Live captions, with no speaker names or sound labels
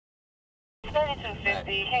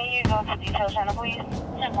3250. Can you go to detail channel, please?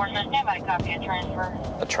 10-4, stand by, copy a transfer.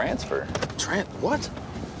 A transfer? What?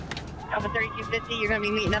 Over 3250, you're going to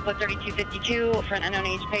be meeting up with 3252 for an unknown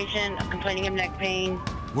age patient complaining of neck pain.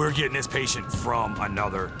 We're getting this patient from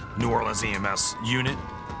another New Orleans EMS unit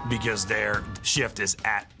because their shift is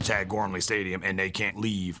at Chad Gormley Stadium and they can't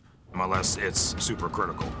leave unless it's super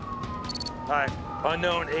critical. All right,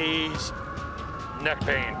 unknown age, neck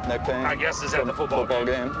pain. Neck pain? I guess it's at the football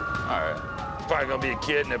game. All right. Probably gonna be a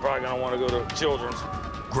kid and they're probably gonna wanna go to children's.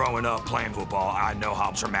 Growing up playing football, I know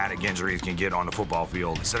how traumatic injuries can get on the football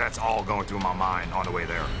field. So that's all going through my mind on the way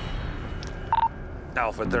there.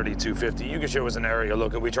 Alpha 3250, you can show us an area.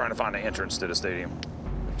 Look, we're trying to find an entrance to the stadium.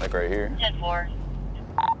 Like right here? 10-4.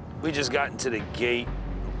 We just got into the gate.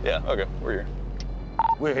 Yeah, okay, we're here.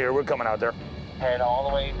 We're here, we're coming out there. Head all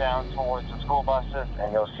the way down towards the school buses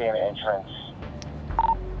and you'll see an entrance.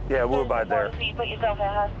 Yeah, we're by there. Put yourself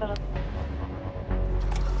at hospital.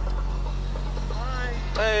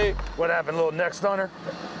 Hey. What happened, little neck stunner?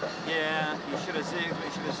 Yeah, you should have zigged,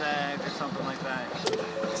 we should have zagged, or something like that.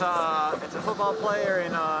 It's a football player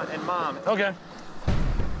in Mom. Okay.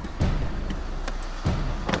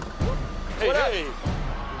 Hey, hey.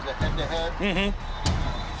 There's a head-to-head.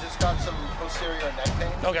 Mm-hmm. He's just got some posterior neck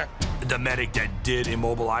pain. Okay. The medic that did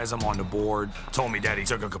immobilize him on the board told me that he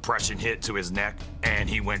took a compression hit to his neck and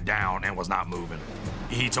he went down and was not moving.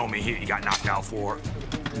 He told me he got knocked out for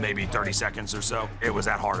maybe 30 seconds or so. It was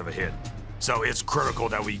that hard of a hit. So it's critical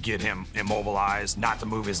that we get him immobilized, not to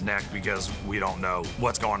move his neck because we don't know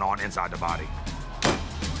what's going on inside the body.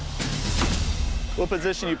 What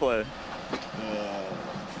position you play?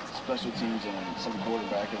 Special teams and some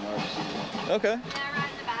quarterback and wide receiver. Okay. Can I ride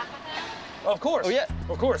in the back with him? Of course. Oh, yeah.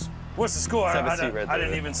 Of course. What's the score? Have a seat right I there.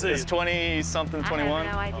 didn't even see. It's 20-something, 21.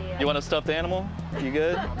 I have no idea. You want a stuffed animal? You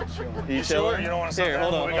good? You Sure, chilling? you don't want to Here,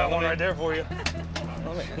 hold on. We got one right there for you.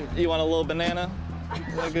 You want a little banana?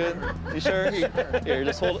 Is that good? You sure? Here,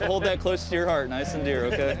 just hold that close to your heart, nice and dear,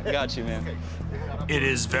 okay? Got you, man. It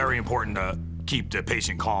is very important to keep the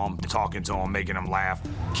patient calm, talking to him, making him laugh,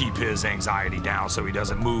 keep his anxiety down so he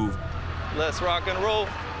doesn't move. Let's rock and roll.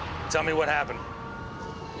 Tell me what happened.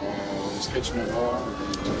 I was pitching the ball,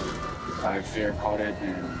 I fear caught it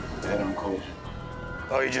and hit him close.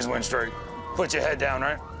 Oh, you just went straight. Put your head down,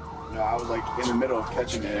 right? No, I was like in the middle of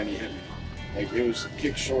catching it and he hit me. Like it was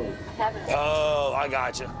kicked short. Oh, I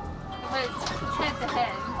got you. But it's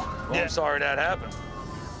head-to-head. Well, I'm sorry that happened.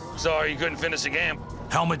 Sorry you couldn't finish the game.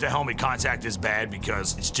 Helmet-to-helmet contact is bad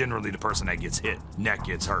because it's generally the person that gets hit. Neck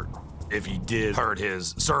gets hurt. If he did hurt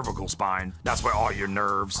his cervical spine, that's where all your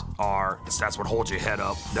nerves are. That's what holds your head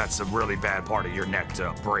up. That's a really bad part of your neck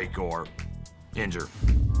to break or injure.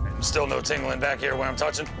 Still no tingling back here when I'm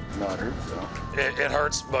touching? No, it hurts though. It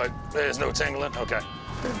hurts, but there's no tingling? Okay.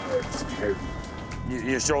 It hurts.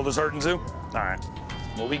 Your shoulder's hurting too? All right.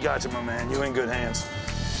 Well, we got you, my man. You in good hands.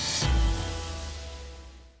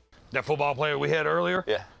 That football player we had earlier?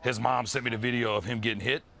 Yeah. His mom sent me the video of him getting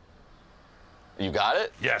hit. You got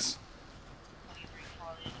it? Yes.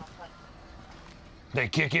 They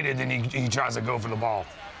kick it, and then he tries to go for the ball.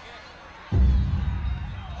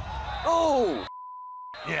 Oh!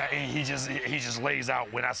 Yeah, and he just lays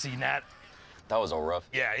out when I see that. That was a rough.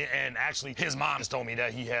 Yeah, and actually, his mom just told me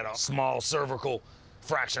that he had a small cervical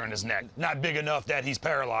fracture in his neck. Not big enough that he's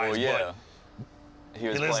paralyzed, Well, yeah. but He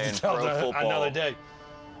was lives playing to tell pro football. another day.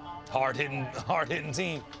 Hard-hitting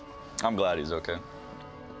team. I'm glad he's okay.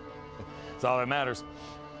 That's all that matters.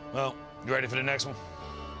 Well, you ready for the next one?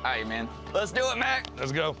 All right, man. Let's do it, Mac.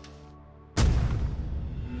 Let's go.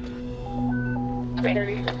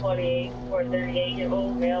 30-48 for a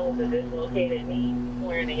 38-year-old male with a dislocated knee,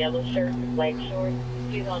 wearing a yellow shirt and black shorts.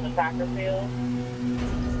 He's on the soccer field.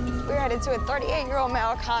 We're headed to a 38-year-old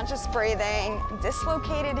male, conscious breathing,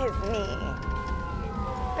 dislocated his knee.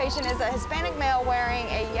 Patient is a Hispanic male wearing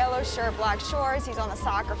a yellow shirt, black shorts. He's on the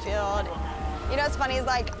soccer field. You know what's funny is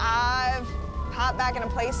like I've popped back into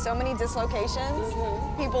place so many dislocations.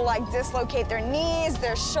 People like dislocate their knees,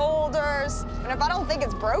 their shoulders. And if I don't think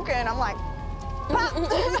it's broken, I'm like, pop.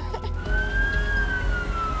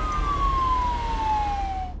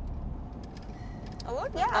 Oh,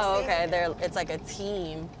 look, yeah. Oh, see? okay. It's like a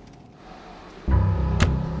team.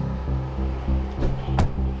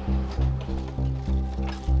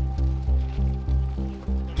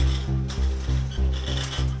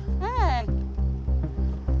 Hey.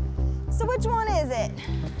 So which one is it?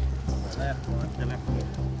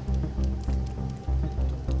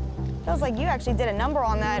 Feels like you actually did a number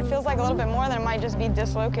on that. It feels like a little bit more than it might just be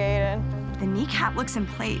dislocated. The kneecap looks in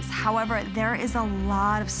place. However, there is a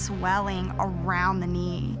lot of swelling around the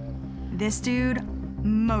knee. This dude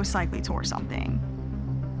most likely tore something.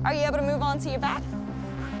 Are you able to move on to your back?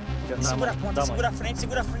 Segura a ponta, segura a frente,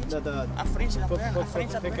 segura a frente. A frente da perna, a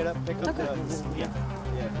frente da perna. Pick it up, Yeah.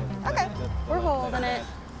 Okay. We're holding it.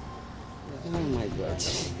 Oh my God.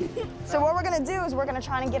 So what we're gonna do is we're gonna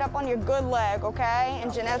try and get up on your good leg, okay?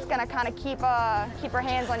 And Jeanette's gonna kind of keep her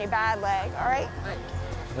hands on your bad leg, all right?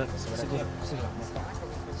 Você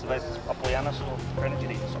vai apoiar na sua perna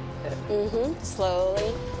direita só.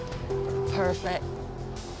 Slowly. Perfect.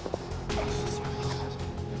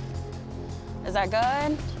 Is that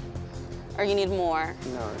good? Or you need more?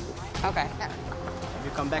 No. Okay.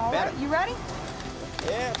 You come back All better. right, you ready?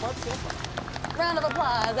 Yeah, pode ser. Round of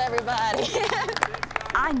applause, everybody.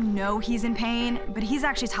 I know he's in pain, but he's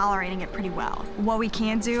actually tolerating it pretty well. What we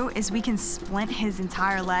can do is we can splint his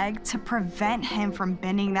entire leg to prevent him from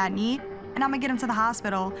bending that knee, and I'm gonna get him to the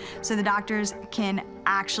hospital so the doctors can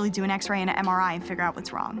actually do an X-ray and an MRI and figure out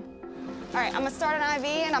what's wrong. All right, I'm gonna start an IV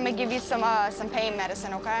and I'm gonna give you some pain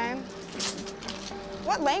medicine, okay?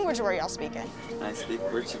 What language were y'all speaking? I speak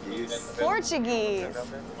Portuguese. Portuguese.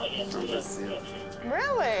 From Brazil.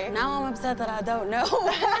 Really? Now I'm upset that I don't know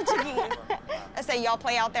Portuguese. I say y'all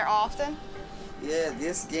play out there often? Yeah,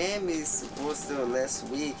 this game is supposed to last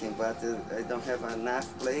week, but I don't have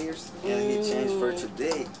enough players, and he changed for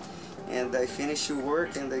today. And I finish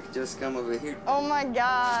work and I just come over here. Oh my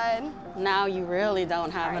God. Now you really don't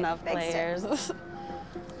have enough thanks, players.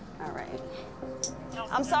 All right.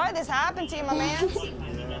 I'm sorry this happened to you, my man.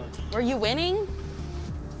 Were you winning?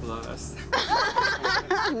 Lost.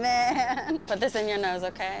 Man. Put this in your nose,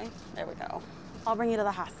 okay? There we go. I'll bring you to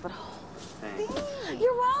the hospital. Thanks.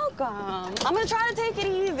 You're welcome. I'm gonna try to take it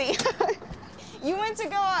easy. You went to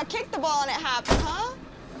go kick the ball and it happened, huh?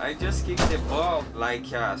 I just kicked the ball like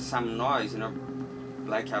some noise, you know,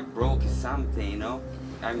 like I broke something, you know.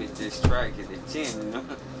 I mean, to strike the team, you know.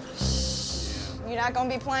 Yeah. You're not gonna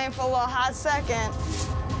be playing for a little hot second.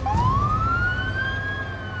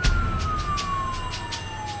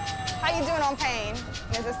 How you doing on pain?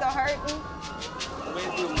 Is it still hurting?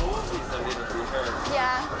 When you move, it's a little bit hurt.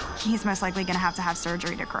 Yeah. He's most likely gonna have to have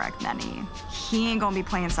surgery to correct that knee. He ain't gonna be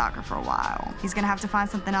playing soccer for a while. He's gonna have to find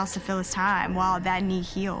something else to fill his time while that knee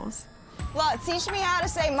heals. Look, teach me how to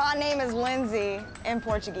say my name is Lindsay in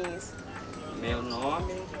Portuguese. Meu nome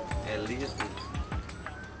é Lindsay.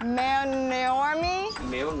 Meu nome?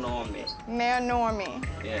 Meu nome. Meu nome.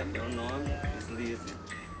 Yeah, meu nome is Lindsay.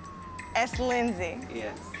 Es Lindsay.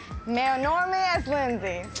 Yes. Meu nome es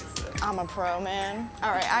Lindsay. I'm a pro, man.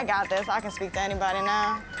 All right, I got this. I can speak to anybody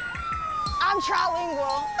now. I'm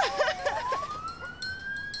trilingual.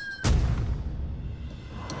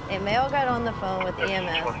 A male got on the phone with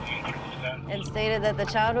EMS and stated that the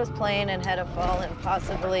child was playing and had a fall and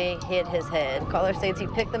possibly hit his head. Caller states he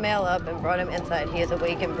picked the male up and brought him inside. He is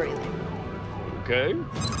awake and breathing. Okay.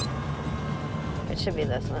 It should be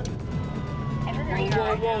this one.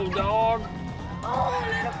 Whoa, whoa, dog. Oh,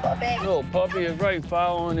 little puppy. Little puppy is right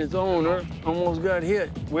following its owner. Almost got hit.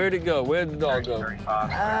 Where'd it go? Where'd the dog go?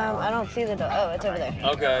 I don't see the dog. Oh, it's over there.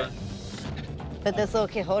 Okay. But this little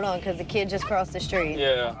kid, hold on, because the kid just crossed the street.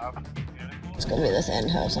 Yeah. It's gonna be this end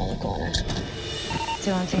house on the corner.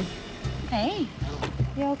 212. Hey,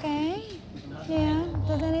 you okay? Yeah,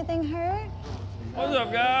 does anything hurt? What's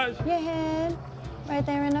up, guys? Your head, right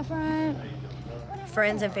there in the front.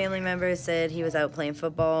 Friends and family members said he was out playing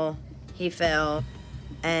football. He fell,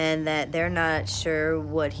 and that they're not sure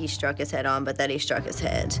what he struck his head on, but that he struck his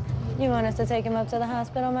head. You want us to take him up to the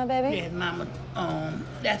hospital, my baby? Yeah, Mama.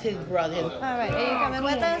 That's his brother. All right, are you coming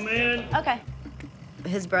with us? Man. Okay.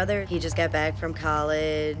 His brother, he just got back from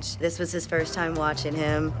college. This was his first time watching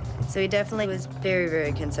him, so he definitely was very,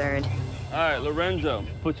 very concerned. All right, Lorenzo,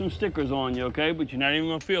 put some stickers on you, okay? But you're not even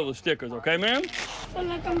gonna feel the stickers, okay, ma'am?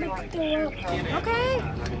 Okay.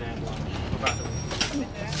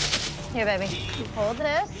 Here, baby. Hold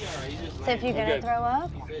this. See if you're gonna Okay. throw up.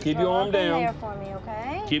 Keep Throw your arm up in down. there for me,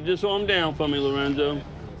 okay? Keep this arm down for me, Lorenzo.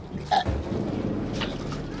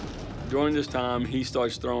 During this time, he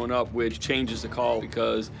starts throwing up, which changes the call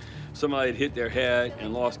because somebody had hit their head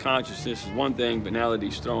and lost consciousness is one thing, but now that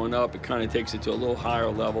he's throwing up, it kind of takes it to a little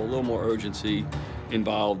higher level, a little more urgency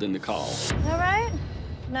involved in the call. All right?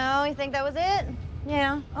 No, you think that was it?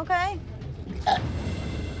 Yeah, okay.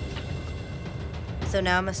 So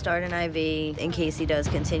now I'm gonna start an IV in case he does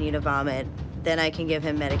continue to vomit. Then I can give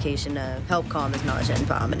him medication to help calm his nausea and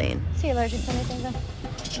vomiting. Is he allergic to anything, though?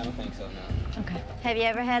 I don't think so, no. Okay. Have you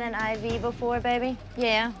ever had an IV before, baby?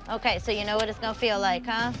 Yeah? Okay, so you know what it's gonna feel like,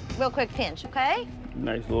 huh? Real quick pinch, okay?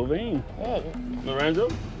 Nice little vein. Hey. Lorenzo,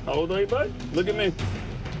 how old are you, bud? Look at me.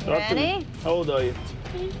 Talk to me. Ready? How old are you?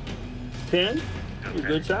 10? You're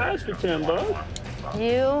good size for 10, bud.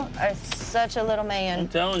 You are such a little man. I'm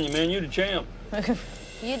telling you, man, you're the champ.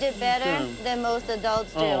 You did better than most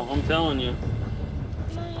adults do. Oh, I'm telling you.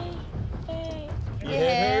 Your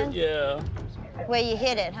head? Yeah. Where you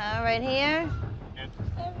hit it, huh? Right here?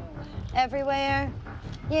 Everywhere?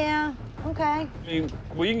 Yeah, okay. I mean,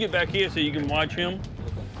 well, you can get back here so you can watch him.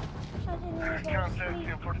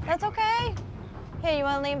 That's okay. Here, you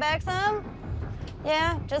want to lean back some?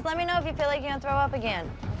 Yeah, just let me know if you feel like you're going to throw up again.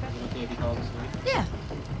 Okay. Yeah,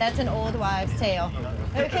 that's an old wives' tale.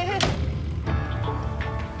 Okay.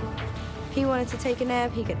 If he wanted to take a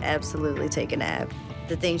nap, he could absolutely take a nap.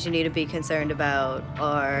 The things you need to be concerned about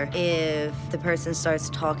are if the person starts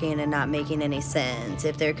talking and not making any sense,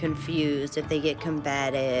 if they're confused, if they get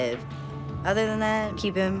combative. Other than that,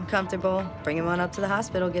 keep him comfortable, bring him on up to the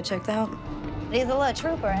hospital, get checked out. He's a little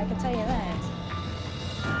trooper, I can tell you that.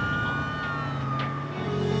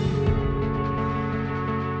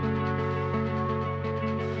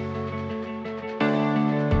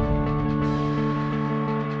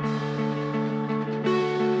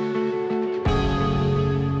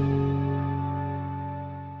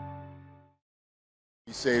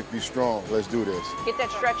 Be safe, be strong. Let's do this. Get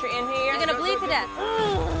that stretcher in here. You're gonna bleed to death.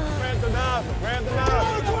 Grab the nozzle, grab the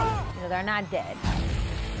nozzle. They're not dead.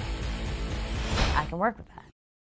 I can work with that.